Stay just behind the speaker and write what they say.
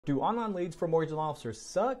Do online leads for mortgage loan officers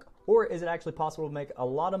suck, or is it actually possible to make a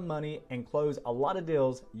lot of money and close a lot of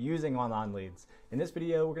deals using online leads? In this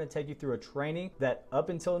video, we're going to take you through a training that up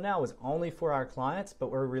until now was only for our clients, but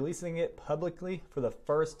we're releasing it publicly for the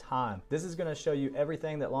first time. This is going to show you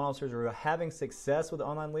everything that loan officers who are having success with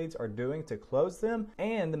online leads are doing to close them,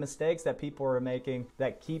 and the mistakes that people are making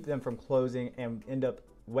that keep them from closing and end up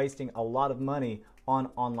wasting a lot of money on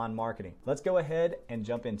online marketing. Let's go ahead and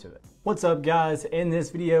jump into it. What's up, guys? In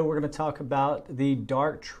this video, we're going to talk about the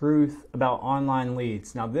dark truth about online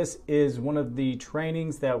leads. Now, this is one of the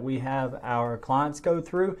trainings that we have our clients go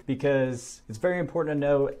through because it's very important to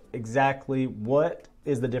know exactly what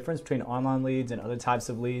is the difference between online leads and other types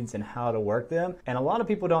of leads and how to work them. And a lot of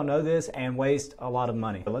people don't know this and waste a lot of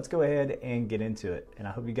money. So let's go ahead and get into it. And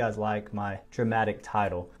I hope you guys like my dramatic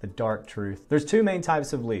title, The Dark Truth. There's two main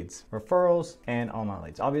types of leads, referrals and online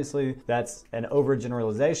leads. Obviously, that's an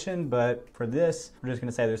overgeneralization, but for this, we're just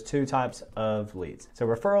gonna say there's two types of leads. So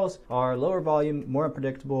referrals are lower volume, more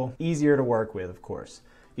unpredictable, easier to work with, of course.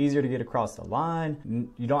 Easier to get across the line.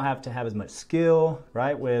 You don't have to have as much skill,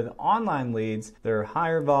 right? With online leads, they're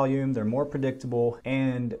higher volume, they're more predictable,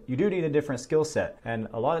 and you do need a different skill set. And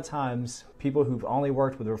a lot of times, people who've only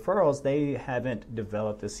worked with referrals, they haven't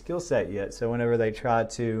developed a skill set yet. So whenever they try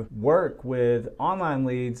to work with online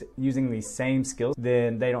leads using these same skills,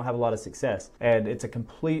 then they don't have a lot of success. And it's a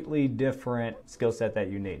completely different skill set that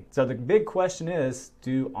you need. So the big question is,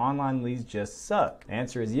 do online leads just suck? The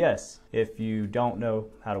answer is yes, if you don't know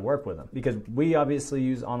how to work with them. Because we obviously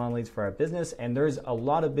use online leads for our business, and there's a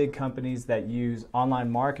lot of big companies that use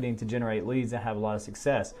online marketing to generate leads and have a lot of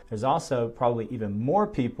success. There's also probably even more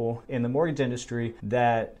people in the mortgage industry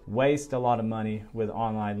that waste a lot of money with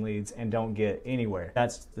online leads and don't get anywhere.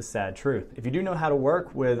 That's the sad truth. If you do know how to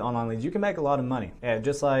work with online leads, you can make a lot of money. And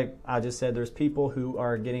just like I just said, there's people who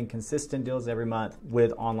are getting consistent deals every month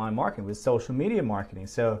with online marketing, with social media marketing.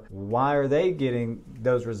 So why are they getting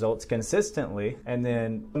those results consistently and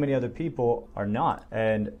then so many other people are not?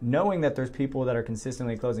 And knowing that there's people that are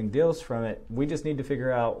consistently closing deals from it, we just need to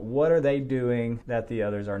figure out what are they doing that the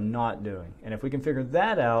others are not doing. And if we can figure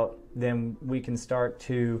that out, then we can start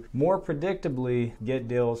to more predictably get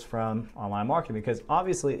deals from online marketing. Because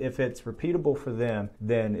obviously if it's repeatable for them,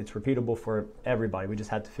 then it's repeatable for everybody. We just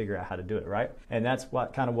have to figure out how to do it, right? And that's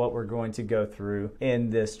what we're going to go through in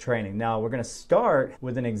this training. Now we're going to start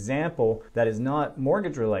with an example that is not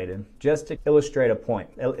mortgage related, just to illustrate a point,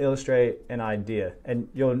 illustrate an idea. And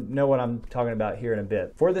you'll know what I'm talking about here in a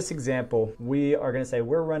bit. For this example, we are going to say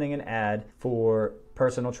we're running an ad for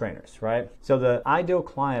personal trainers, right? So the ideal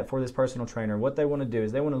client for this personal trainer, what they want to do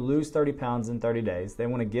is they want to lose 30 pounds in 30 days. They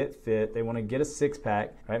want to get fit. They want to get a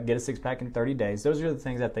six-pack, right? Get a six-pack in 30 days. Those are the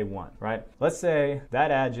things that they want, right? Let's say that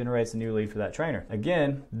ad generates a new lead for that trainer.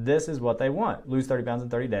 Again, this is what they want. Lose 30 pounds in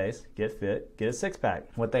 30 days, get fit, get a six-pack.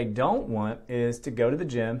 What they don't want is to go to the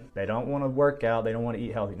gym. They don't want to work out. They don't want to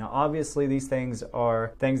eat healthy. Now, obviously, these things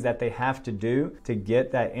are things that they have to do to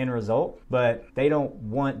get that end result, but they don't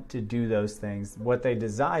want to do those things. What they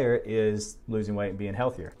desire is losing weight and being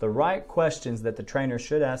healthier. The right questions that the trainer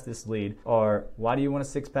should ask this lead are, why do you want a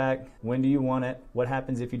six-pack? When do you want it? What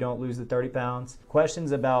happens if you don't lose the 30 pounds?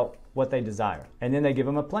 Questions about what they desire. And then they give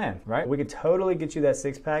them a plan, right? We could totally get you that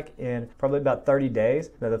six-pack in probably about 30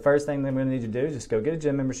 days. Now, the first thing I'm gonna need you to do is just go get a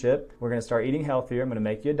gym membership. We're gonna start eating healthier. I'm gonna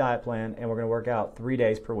make you a diet plan, and we're gonna work out 3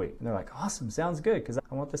 days per week. And they're like, awesome, sounds good, because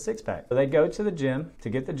I want the six-pack. So they go to the gym to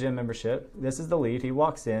get the gym membership. This is the lead. He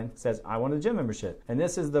walks in, says, I want a gym membership. And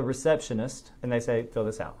this is the receptionist, and they say, fill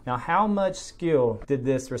this out. Now, how much skill did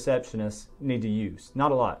this receptionist need to use?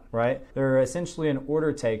 Not a lot, right? They're essentially an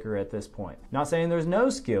order taker at this point. Not saying there's no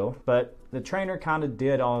skill, but the trainer kind of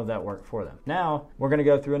did all of that work for them. Now, we're going to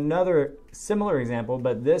go through another similar example,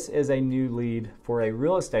 but this is a new lead for a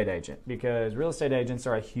real estate agent, because real estate agents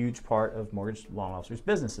are a huge part of mortgage loan officers'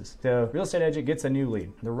 businesses. So, real estate agent gets a new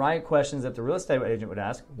lead. The right questions that the real estate agent would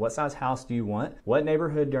ask: what size house do you want? What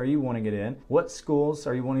neighborhood are you wanting it in? What schools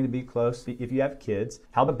are you wanting to be close if you have kids?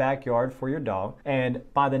 How about backyard for your dog? And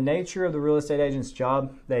by the nature of the real estate agent's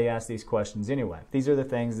job, they ask these questions anyway. These are the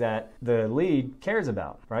things that the lead cares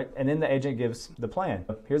about, right? And then the agent gives the plan.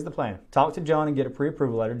 Here's the plan. Talk to John and get a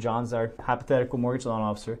pre-approval letter. John's our hypothetical mortgage loan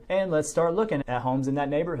officer. And let's start looking at homes in that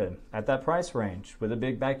neighborhood at that price range with a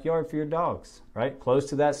big backyard for your dogs, right? Close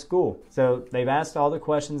to that school. So they've asked all the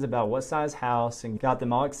questions about what size house and got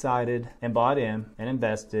them all excited and bought in and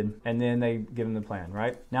invested. And then they give them the plan,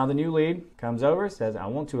 right? Now the new lead comes over, says, I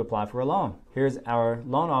want to apply for a loan. Here's our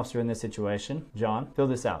loan officer in this situation, John. Fill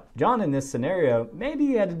this out. John, in this scenario, maybe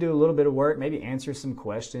he had to do a little bit of work, maybe answer some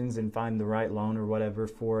questions and find find the right loan or whatever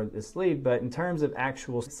for this lead. But in terms of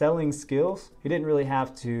actual selling skills, he didn't really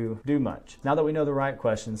have to do much. Now that we know the right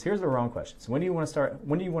questions, here's the wrong questions. When do you want to start?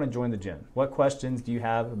 When do you want to join the gym? What questions do you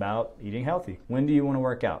have about eating healthy? When do you want to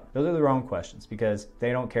work out? Those are the wrong questions because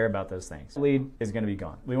they don't care about those things. The lead is going to be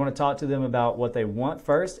gone. We want to talk to them about what they want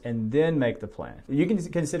first and then make the plan. You can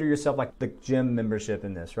consider yourself like the gym membership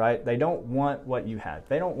in this, right? They don't want what you have.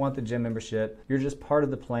 They don't want the gym membership. You're just part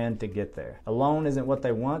of the plan to get there. A loan isn't what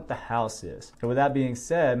they want, the house is. So with that being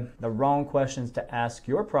said, the wrong questions to ask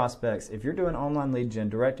your prospects, if you're doing online lead gen,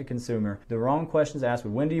 direct to consumer, the wrong questions to ask are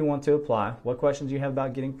when do you want to apply? What questions do you have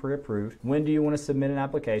about getting pre-approved? When do you want to submit an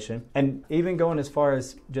application? And even going as far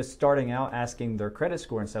as just starting out asking their credit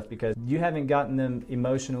score and stuff, because you haven't gotten them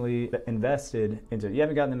emotionally invested into it. You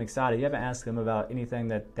haven't gotten them excited. You haven't asked them about anything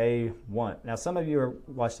that they want. Now, some of you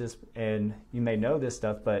watch this and you may know this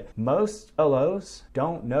stuff, but most LOs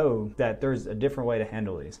don't know that there's a different way to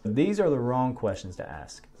handle these. These are the wrong questions to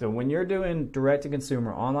ask. So when you're doing direct to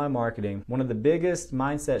consumer online marketing, one of the biggest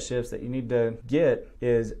mindset shifts that you need to get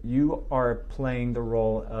is you are playing the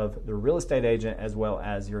role of the real estate agent as well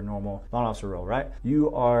as your normal loan officer role, right?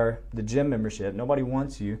 You are the gym membership. Nobody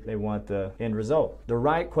wants you. They want the end result. The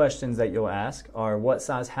right questions that you'll ask are what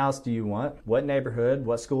size house do you want? What neighborhood?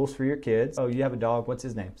 What schools for your kids? Oh, you have a dog. What's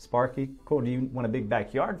his name? Sparky. Cool. Do you want a big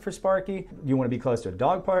backyard for Sparky? Do you want to be close to a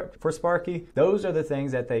dog park for Sparky? Those are the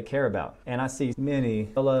things that they care about. And I see many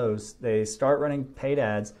LOs, they start running paid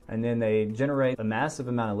ads and then they generate a massive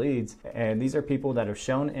amount of leads. And these are people that have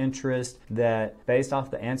shown interest that based off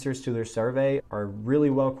the answers to their survey are really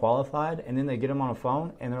well qualified. And then they get them on a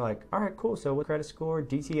phone and they're like, all right, cool. So what credit score,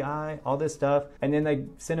 DTI, all this stuff. And then they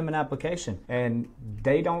send them an application and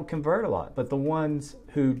they don't convert a lot. But the ones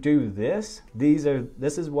who do this,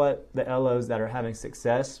 this is what the LOs that are having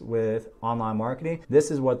success with online marketing,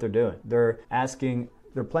 this is what they're doing.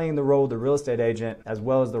 They're playing the role of the real estate agent as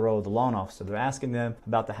well as the role of the loan officer. They're asking them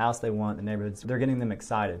about the house they want, the neighborhoods. They're getting them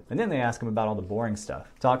excited. And then they ask them about all the boring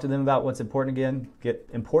stuff. Talk to them about what's important again, get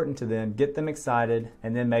important to them, get them excited,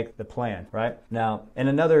 and then make the plan, right? Now, in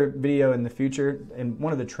another video in the future, in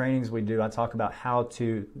one of the trainings we do, I talk about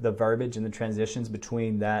the verbiage and the transitions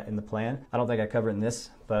between that and the plan. I don't think I cover it in this,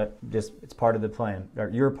 but just it's part of the plan.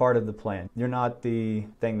 You're part of the plan. You're not the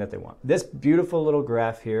thing that they want. This beautiful little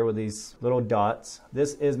graph here with these little dots,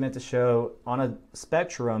 this is meant to show on a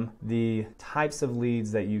spectrum the types of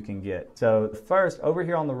leads that you can get. So first, over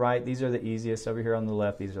here on the right, these are the easiest. Over here on the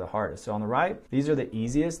left, these are the hardest. So on the right, these are the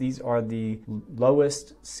easiest. These are the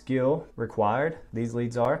lowest skill required. These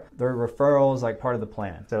leads are. They're referrals, like part of the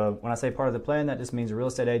plan. So when I say part of the plan, that just means a real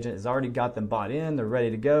estate agent has already got them bought in, they're ready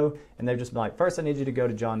to go, and they've just been like, first I need you to go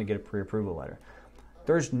to John to get a pre-approval letter.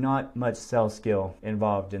 There's not much sales skill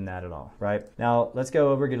involved in that at all, right? Now, let's go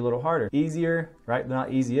over, get a little harder. Easier, right?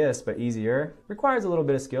 Not easiest, but easier. Requires a little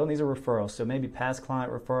bit of skill, and these are referrals. So maybe past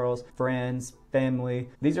client referrals, friends, family.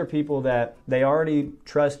 These are people that they already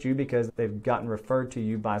trust you because they've gotten referred to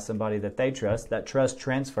you by somebody that they trust. That trust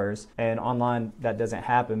transfers, and online that doesn't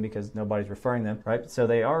happen because nobody's referring them, right? So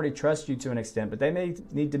they already trust you to an extent, but they may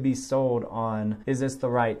need to be sold on, is this the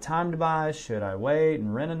right time to buy? Should I wait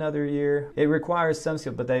and rent another year? It requires some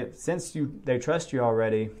skill, but since they trust you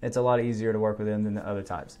already, it's a lot easier to work with them than the other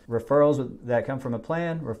types. Referrals that come from a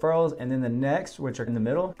plan, referrals, and then the next, which are in the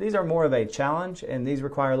middle, these are more of a challenge and these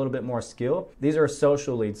require a little bit more skill. These are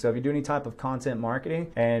social leads. So if you do any type of content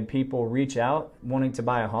marketing and people reach out wanting to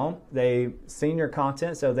buy a home, they've seen your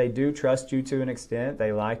content, so they do trust you to an extent.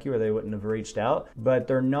 They like you or they wouldn't have reached out, but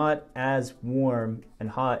they're not as warm and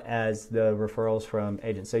hot as the referrals from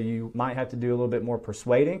agents. So you might have to do a little bit more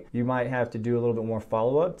persuading. You might have to do a little bit more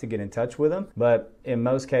follow-up to get in touch with them. But in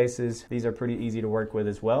most cases, these are pretty easy to work with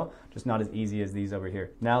as well, just not as easy as these over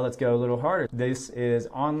here. Now let's go a little harder. This is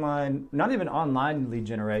online, not even online lead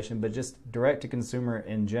generation, but just direct to consumer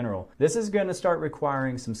in general. This is going to start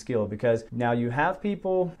requiring some skill because now you have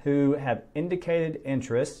people who have indicated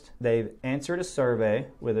interest. They've answered a survey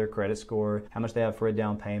with their credit score, how much they have for a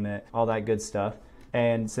down payment, all that good stuff,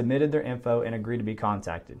 and submitted their info and agreed to be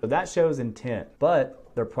contacted. So that shows intent, but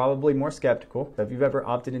they're probably more skeptical. So if you've ever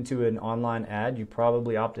opted into an online ad, you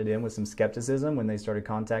probably opted in with some skepticism when they started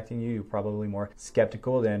contacting you. You're probably more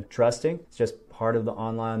skeptical than trusting. It's just part of the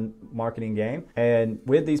online marketing game. And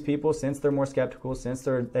with these people, since they're more skeptical, since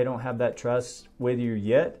they don't have that trust with you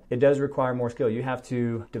yet, it does require more skill. You have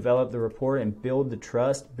to develop the rapport and build the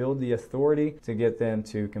trust, build the authority to get them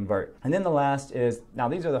to convert. And then the last is, now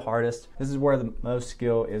these are the hardest. This is where the most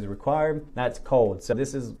skill is required. That's cold. So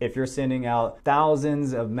this is if you're sending out thousands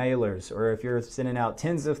tons of mailers, or if you're sending out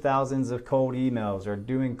tens of thousands of cold emails, or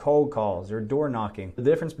doing cold calls, or door knocking. The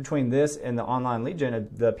difference between this and the online lead gen,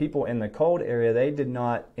 the people in the cold area, they did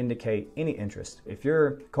not indicate any interest. If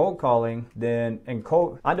you're cold calling, then,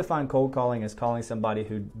 I define cold calling as calling somebody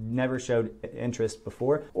who never showed interest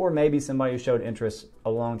before, or maybe somebody who showed interest a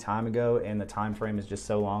long time ago and the time frame is just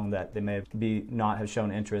so long that they may not have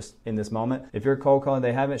shown interest in this moment. If you're cold calling,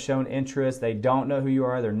 they haven't shown interest, they don't know who you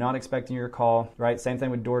are, they're not expecting your call, right? Same thing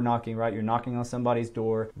with door knocking, right? You're knocking on somebody's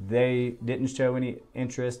door, they didn't show any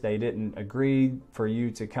interest, they didn't agree for you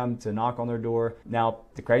to come to knock on their door. Now,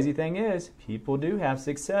 the crazy thing is, people do have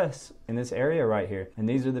success in this area right here. And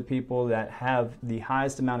these are the people that have the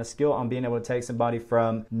highest amount of skill on being able to take somebody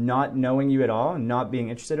from not knowing you at all, and not being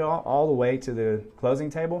interested at all the way to the closing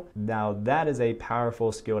table. Now, that is a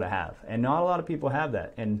powerful skill to have. And not a lot of people have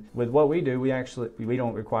that. And with what we do, we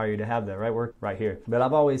don't require you to have that, right? We're right here. But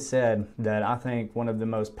I've always said that I think one of the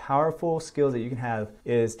most powerful skills that you can have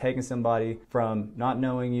is taking somebody from not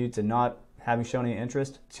knowing you to not having shown any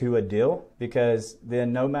interest to a deal, because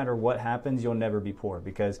then no matter what happens, you'll never be poor.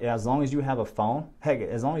 Because as long as you have a phone, heck,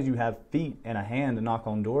 as long as you have feet and a hand to knock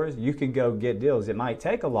on doors, you can go get deals. It might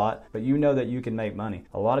take a lot, but you know that you can make money.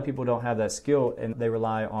 A lot of people don't have that skill, and they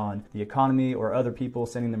rely on the economy or other people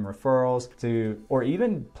sending them referrals or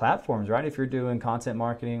even platforms, right? If you're doing content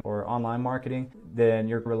marketing or online marketing, then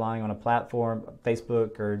you're relying on a platform,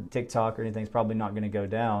 Facebook or TikTok or anything's probably not going to go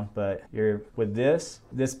down. But with this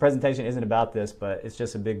presentation isn't about this, but it's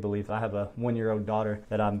just a big belief. I have a 1-year-old daughter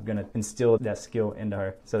that I'm going to instill that skill into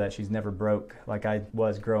her so that she's never broke like I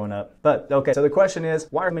was growing up. But okay, so the question is,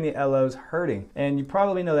 why are many LOs hurting? And you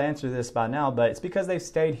probably know the answer to this by now, but it's because they've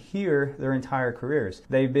stayed here their entire careers.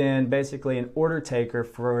 They've been basically an order taker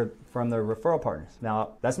from their referral partners.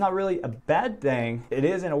 Now, that's not really a bad thing. It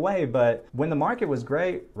is in a way, but when the market was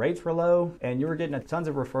great, rates were low, and you were getting tons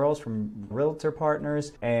of referrals from realtor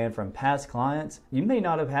partners and from past clients, you may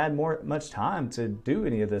not have had much time to do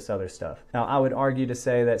any of this other stuff. Now, I would argue to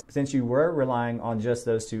say that since you were relying on just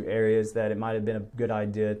those two areas, that it might have been a good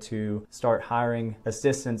idea to start hiring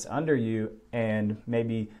assistants under you and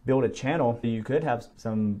maybe build a channel so you could have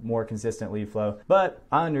some more consistent lead flow. But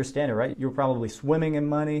I understand it, right? You're probably swimming in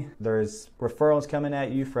money. There's referrals coming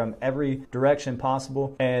at you from every direction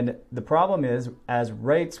possible. And the problem is, as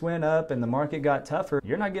rates went up and the market got tougher,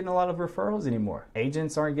 you're not getting a lot of referrals anymore.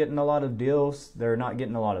 Agents aren't getting a lot of deals. They're not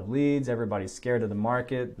getting a lot of leads. Everybody's scared of the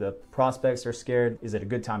market. The prospects are scared. Is it a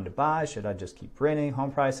good time to buy? Should I just keep renting?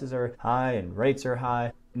 Home prices are high and rates are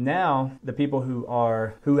high. Now, the people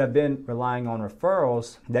who have been relying on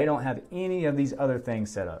referrals, they don't have any of these other things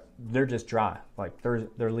set up. They're just dry. Like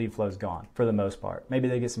their lead flow's gone for the most part. Maybe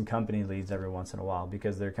they get some company leads every once in a while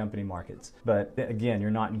because they're company markets. But again, you're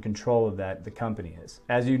not in control of that. The company is.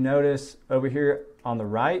 As you notice over here on the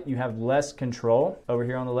right, you have less control. Over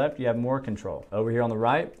here on the left, you have more control. Over here on the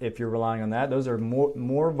right, if you're relying on that, those are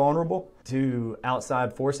more vulnerable to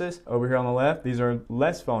outside forces. Over here on the left, these are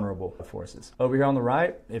less vulnerable forces. Over here on the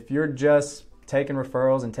right, if you're just taking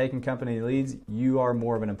referrals and taking company leads, you are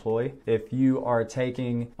more of an employee. If you are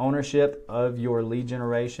taking ownership of your lead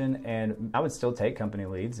generation, and I would still take company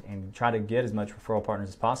leads and try to get as much referral partners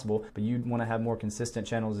as possible, but you want to have more consistent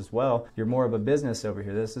channels as well. You're more of a business over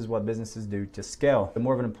here. This is what businesses do to scale. They're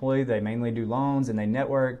more of an employee. They mainly do loans and they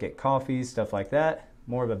network, get coffees, stuff like that.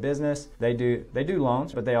 More of a business. They do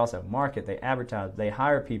loans, but they also market, they advertise, they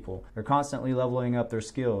hire people. They're constantly leveling up their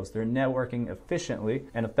skills. They're networking efficiently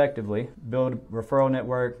and effectively, build referral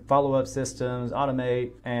network, follow-up systems,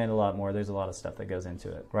 automate, and a lot more. There's a lot of stuff that goes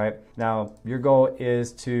into it, right? Now, your goal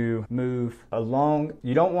is to move along.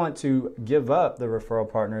 You don't want to give up the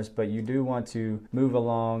referral partners, but you do want to move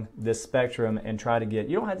along this spectrum and try to get,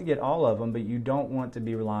 you don't have to get all of them, but you don't want to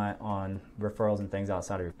be reliant on referrals and things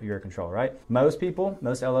outside of your control, right?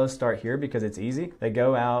 Most LOs start here because it's easy. They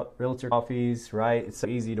go out, realtor coffees, right? It's so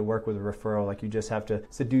easy to work with a referral. Like you just have to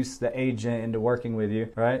seduce the agent into working with you,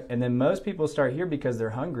 right? And then most people start here because they're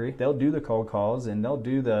hungry. They'll do the cold calls and they'll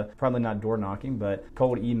do the, probably not door knocking, but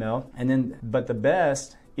cold email. And then, but the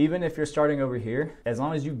best, even if you're starting over here, as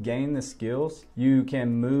long as you gain the skills, you can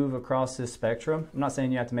move across this spectrum. I'm not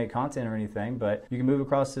saying you have to make content or anything, but you can move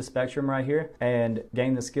across this spectrum right here and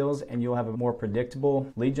gain the skills, and you'll have a more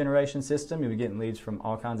predictable lead generation system. You'll be getting leads from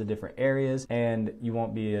all kinds of different areas, and you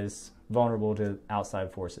won't be as vulnerable to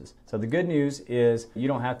outside forces. So the good news is you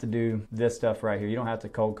don't have to do this stuff right here. You don't have to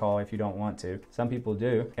cold call if you don't want to. Some people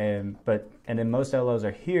do, and then most LOs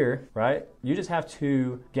are here, right? You just have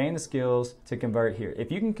to gain the skills to convert here.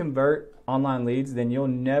 If you can convert online leads, then you'll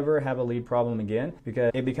never have a lead problem again,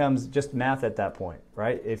 because it becomes just math at that point.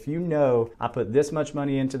 right? If you know I put this much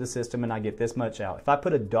money into the system and I get this much out. If I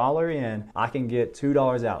put $1 in, I can get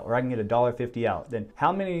 $2 out, or I can get $1.50 out. Then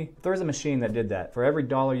how many, if there's a machine that did that, for every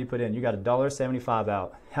dollar you put in, you got $1.75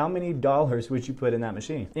 out. How many dollars would you put in that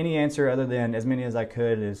machine? Any answer other than as many as I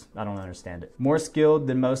could is, I don't understand it. More skilled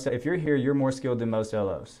than most, if you're here, you're more skilled than most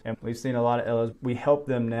LOs. And we've seen a lot of LOs, we help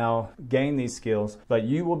them now gain these skills, but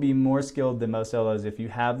you will be more skilled than most LOs if you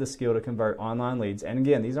have the skill to convert online leads. And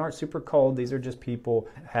again, these aren't super cold, these are just people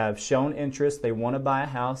have shown interest, they want to buy a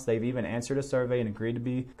house, they've even answered a survey and agreed to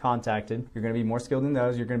be contacted. You're going to be more skilled than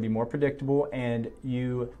those, you're going to be more predictable, and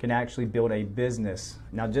you can actually build a business.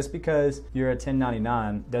 Now, just because you're a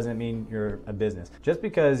 1099 doesn't mean you're a business. Just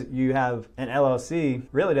because you have an LLC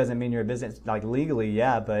really doesn't mean you're a business. Like legally,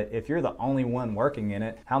 yeah, but if you're the only one working in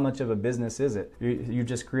it, how much of a business is it? You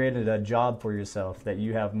just created a job for yourself that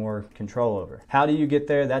you have more control over. How do you get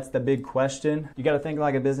there? That's the big question. You got to think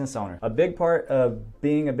like a business owner. A big part of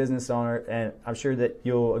being a business owner, and I'm sure that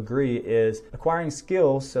you'll agree, is acquiring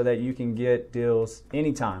skills so that you can get deals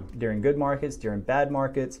anytime, during good markets, during bad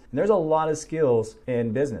markets. And there's a lot of skills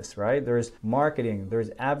in business, right? There's marketing,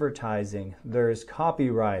 there's advertising, there's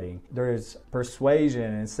copywriting, there's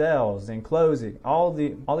persuasion and sales and closing. All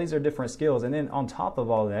these are different skills. And then on top of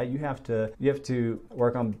all that, you have to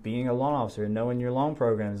work on being a loan officer and knowing your loan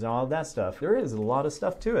programs and all of that stuff. There is a lot of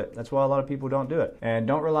stuff to it. That's why a lot of people don't do it. And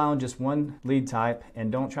don't rely on just one lead type,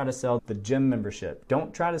 and don't try to sell the gym membership.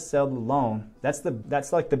 Don't try to sell the loan.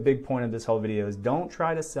 That's like the big point of this whole video is don't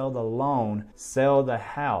try to sell the loan, sell the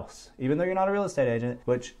house. Even though you're not a real estate agent,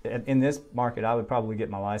 which in this market, I would probably get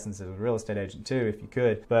my license as a real estate agent too if you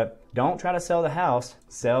could, but don't try to sell the house,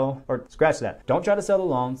 scratch that. Don't try to sell the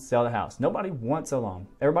loan, sell the house. Nobody wants a loan.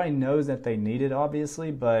 Everybody knows that they need it, obviously,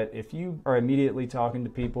 but if you are immediately talking to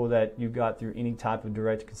people that you got through any type of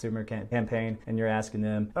direct-to-consumer campaign and you're asking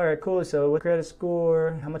them, all right, cool, so what credit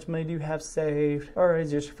score? How much money do you have saved? All right,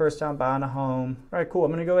 is this your first time buying a home? All right, cool,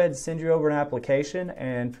 I'm gonna go ahead and send you over an application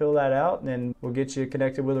and fill that out, and then we'll get you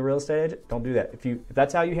connected with a real estate agent. Don't do that. If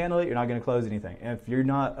that's how you handle it, you're not gonna close anything. And if you're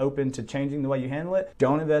not open to changing the way you handle it,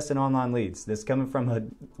 don't invest in online leads. This is coming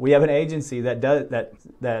from we have an agency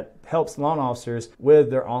that helps loan officers with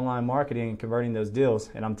their online marketing and converting those deals.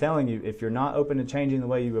 And I'm telling you, if you're not open to changing the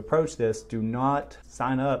way you approach this, do not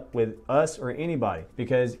sign up with us or anybody,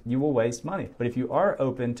 because you will waste money. But if you are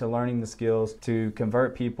open to learning the skills to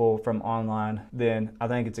convert people from online, then I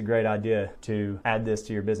think it's a great idea to add this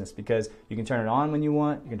to your business, because you can turn it on when you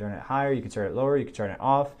want, you can turn it higher, you can turn it lower, you can turn it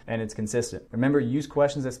off, and it's consistent. Remember, use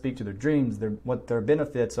questions that speak to their dreams, what their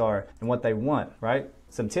benefits are, and what they want, right?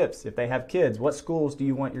 Some tips. If they have kids, what schools do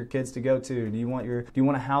you want your kids to go to? Do you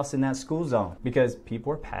want a house in that school zone? Because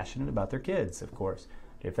people are passionate about their kids, of course.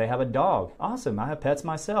 If they have a dog, awesome, I have pets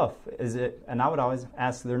myself. And I would always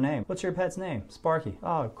ask their name. What's your pet's name? Sparky.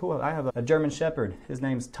 Oh, cool, I have a German Shepherd. His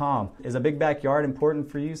name's Tom. Is a big backyard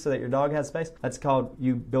important for you so that your dog has space? That's called,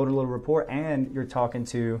 you build a little rapport and you're talking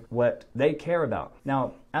to what they care about.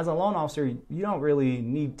 Now, as a loan officer, you don't really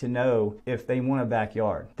need to know if they want a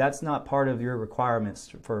backyard. That's not part of your requirements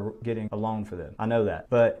for getting a loan for them. I know that.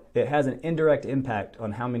 But it has an indirect impact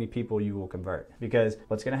on how many people you will convert. Because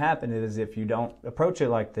what's going to happen is if you don't approach it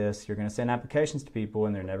like this, you're going to send applications to people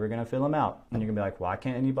and they're never going to fill them out. And you're going to be like, well,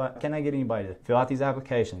 can I get anybody to fill out these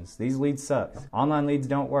applications? These leads suck. Online leads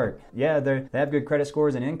don't work. Yeah, they have good credit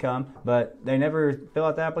scores and income, but they never fill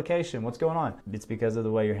out the application. What's going on? It's because of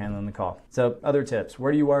the way you're handling the call. So other tips.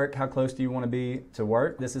 Where do you work? How close do you want to be to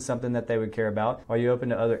work? This is something that they would care about. Are you open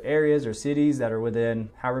to other areas or cities that are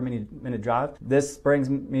within however many minute drive? This brings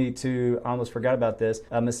me to, I almost forgot about this,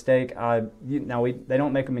 a mistake. They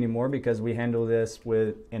don't make them anymore because we handle this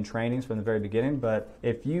in trainings from the very beginning, but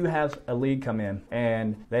if you have a lead come in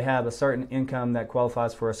and they have a certain income that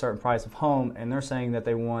qualifies for a certain price of home and they're saying that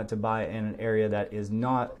they want to buy in an area that is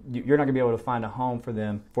not, you're not going to be able to find a home for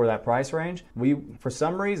them for that price range, for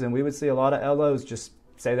some reason, we would see a lot of LOs just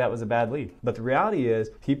say that was a bad lead. But the reality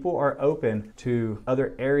is people are open to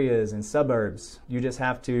other areas and suburbs. You just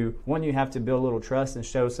have to, you have to build a little trust and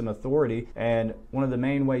show some authority. And one of the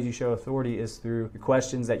main ways you show authority is through the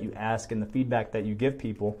questions that you ask and the feedback that you give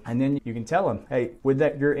people. And then you can tell them, hey, with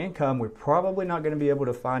your income, we're probably not going to be able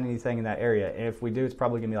to find anything in that area. And if we do, it's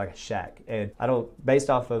probably going to be like a shack. And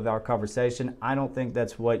based off of our conversation, I don't think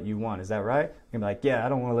that's what you want. Is that right? You're gonna be like, yeah, I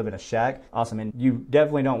don't want to live in a shack. Awesome. And you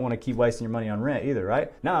definitely don't want to keep wasting your money on rent either, right?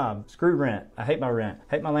 Nah, screw rent. I hate my rent.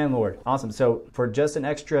 Hate my landlord. Awesome. So for just an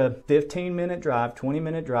extra 15-minute drive,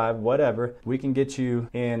 20-minute drive, whatever, we can get you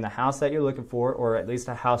in the house that you're looking for, or at least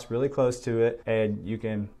a house really close to it, and you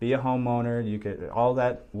can be a homeowner. You could all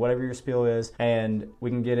that, whatever your spiel is, and we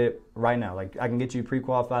can get it right now. Like I can get you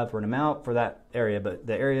pre-qualified for an amount for that area, but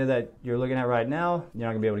the area that you're looking at right now, you're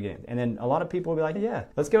not gonna be able to get in. And then a lot of people will be like, yeah,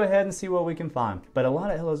 let's go ahead and see what we can find. But a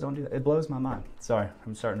lot of LOs don't do that. It blows my mind. Sorry,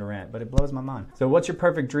 I'm starting to rant, but it blows my mind. So what's your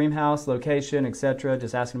perfect dream house, location, etc.?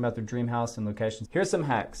 Just asking about their dream house and locations. Here's some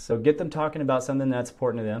hacks. So get them talking about something that's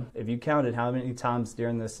important to them. If you counted how many times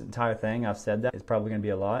during this entire thing I've said that, it's probably gonna be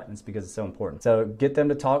a lot, and it's because it's so important. So get them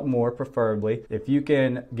to talk more, preferably. If you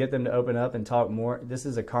can get them to open up and talk more, this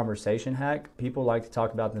is a conversation hack. People like to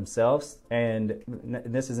talk about themselves, and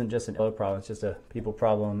this isn't just an LO problem, it's just a people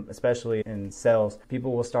problem, especially in sales.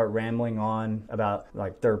 People will start rambling on about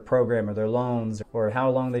like their program or their loans or how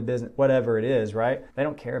long they business, whatever it is, right? They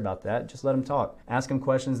don't care about that. Just let them talk. Ask them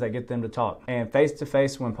questions that get them to talk, and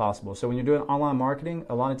face-to-face when possible. So when you're doing online marketing,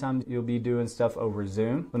 a lot of times you'll be doing stuff over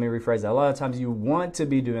Zoom. Let me rephrase that. A lot of times you want to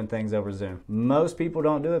be doing things over Zoom. Most people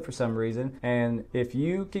don't do it for some reason, and if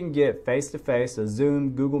you can get face-to-face, a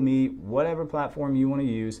Zoom, Google Meet, whatever platform you want to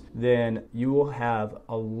use, then you will have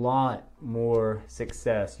a lot more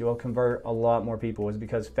success. You will convert a lot more people. Is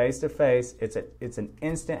because face-to-face, it's an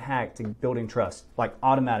instant hack to building trust, like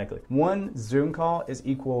automatically. One Zoom call is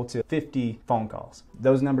equal to 50 phone calls.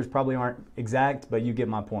 Those numbers probably aren't exact, but you get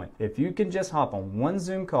my point. If you can just hop on one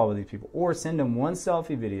Zoom call with these people or send them one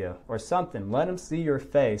selfie video or something, let them see your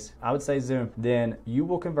face, I would say Zoom, then you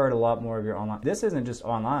will convert a lot more of your online. This isn't just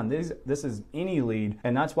online, this is any lead,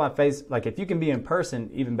 and that's why like if you can be in person,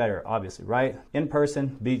 even better, obviously, right? In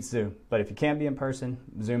person beats Zoom. But if you can't be in person,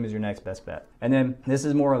 Zoom is your next best bet. And then this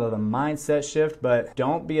is more of a mindset shift, but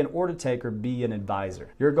don't be an order taker, be an advisor.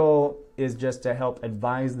 Your goal is just to help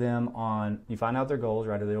advise them on, you find out their goals,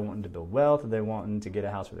 right? Are they wanting to build wealth? Are they wanting to get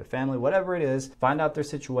a house for their family? Whatever it is, find out their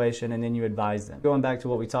situation and then you advise them. Going back to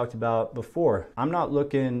what we talked about before, I'm not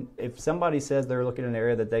looking, if somebody says they're looking in an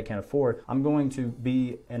area that they can afford, I'm going to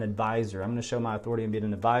be an advisor. I'm going to show my authority and be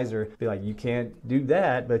an advisor. Be like, you can't do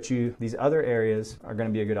that, but these other areas are going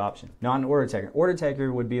to be a good option. Not an order taker. Order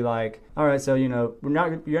taker would be like, all right, so you're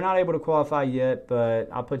not able to qualify yet, but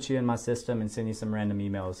I'll put you in my system and send you some random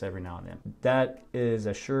emails every now and then. That is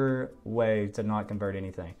a sure way to not convert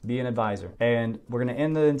anything. Be an advisor. And we're going to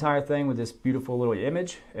end the entire thing with this beautiful little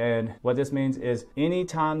image. And what this means is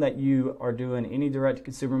anytime that you are doing any direct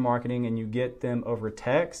consumer marketing and you get them over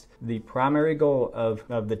text, the primary goal of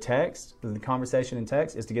the text, the conversation in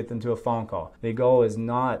text, is to get them to a phone call. The goal is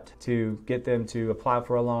not to get them to apply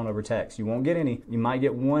for a loan over text. You won't get any. You might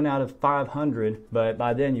get 1 out of 500, but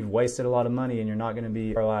by then you've wasted a lot of money and you're not going to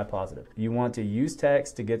be ROI positive. You want to use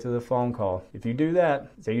text to get to the phone call. If you do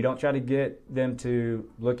that, so you don't try to get them to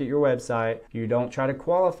look at your website, you don't try to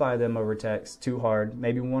qualify them over text too hard,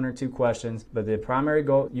 maybe 1 or 2 questions, but the primary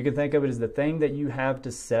goal, you can think of it as the thing that you have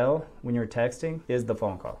to sell when you're texting is the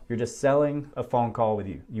phone call. You're just selling a phone call with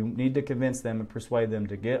you. You need to convince them and persuade them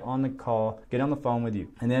to get on the call, get on the phone with you.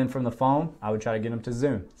 And then from the phone, I would try to get them to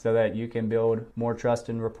Zoom so that you can build more trust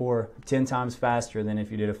and rapport 10 times faster than if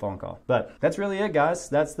you did a phone call. But that's really it, guys.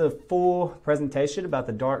 That's the full presentation about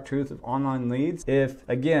the dark truth of online leads. If,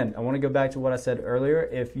 again, I want to go back to what I said earlier,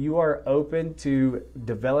 if you are open to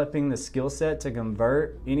developing the skill set to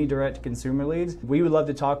convert any direct consumer leads, we would love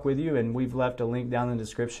to talk with you, and we've left a link down in the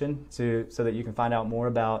description so that you can find out more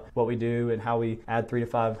about what we do and how we add 3 to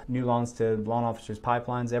 5 new loans to loan officers'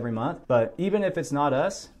 pipelines every month. But even if it's not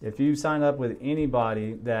us, if you sign up with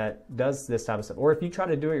anybody that does this type of stuff, or if you try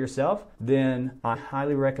to do it yourself, then I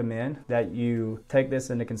highly recommend that you take this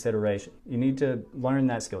into consideration. You need to learn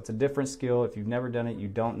that skill. It's a different skill. If you've never done it, you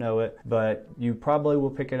don't know it, but you probably will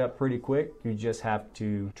pick it up pretty quick. You just have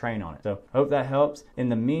to train on it. So I hope that helps. In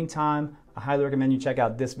the meantime, I highly recommend you check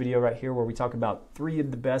out this video right here where we talk about 3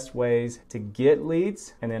 of the best ways to get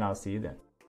leads, and then I'll see you then.